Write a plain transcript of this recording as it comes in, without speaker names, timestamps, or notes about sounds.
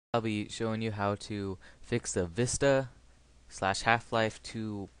I'll be showing you how to fix the Vista slash Half-Life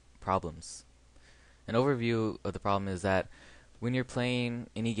 2 problems. An overview of the problem is that when you're playing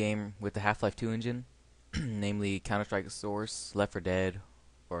any game with the Half-Life 2 engine, namely Counterstrike Source, Left4 Dead,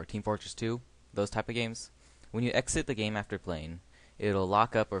 or Team Fortress 2, those type of games, when you exit the game after playing, it'll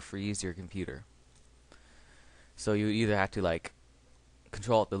lock up or freeze your computer. So you either have to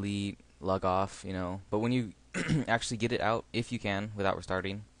Control-Alt-Delete, log off, but when you actually get it out, if you can, without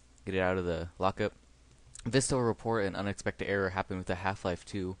restarting, get it out of the lockup, Vista will report an unexpected error happened with the Half-Life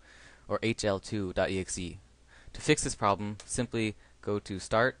 2 or HL2.exe. To fix this problem, simply go to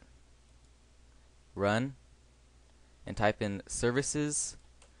Start, Run, and type in services.msc.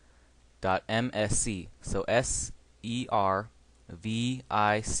 So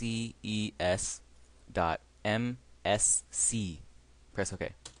SERVICES.MSC. Press OK.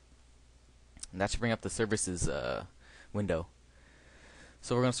 And that should bring up the services window.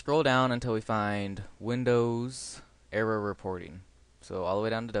 So we're going to scroll down until we find Windows Error Reporting. So all the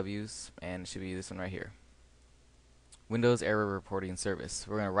way down to W's, and it should be this one right here. Windows Error Reporting Service.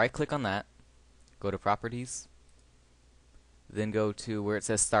 We're going to right click on that, go to Properties, then go to where it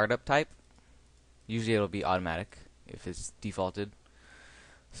says Startup Type. Usually it'll be automatic if it's defaulted.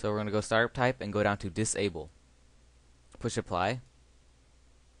 So we're going to go Startup Type and go down to Disable. Push Apply.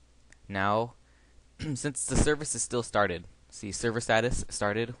 Now, since the service is still started, see server status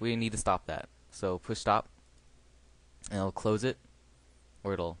started, we need to stop that. So push stop, and it'll close it,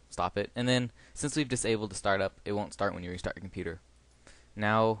 or it'll stop it. And then, since we've disabled the startup, it won't start when you restart your computer.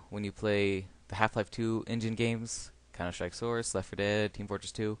 Now, when you play the Half-Life 2 engine games, Counter-Strike Source, Left4 Dead, Team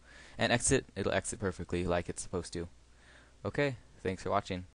Fortress 2, and exit, it'll exit perfectly like it's supposed to. Okay, thanks for watching.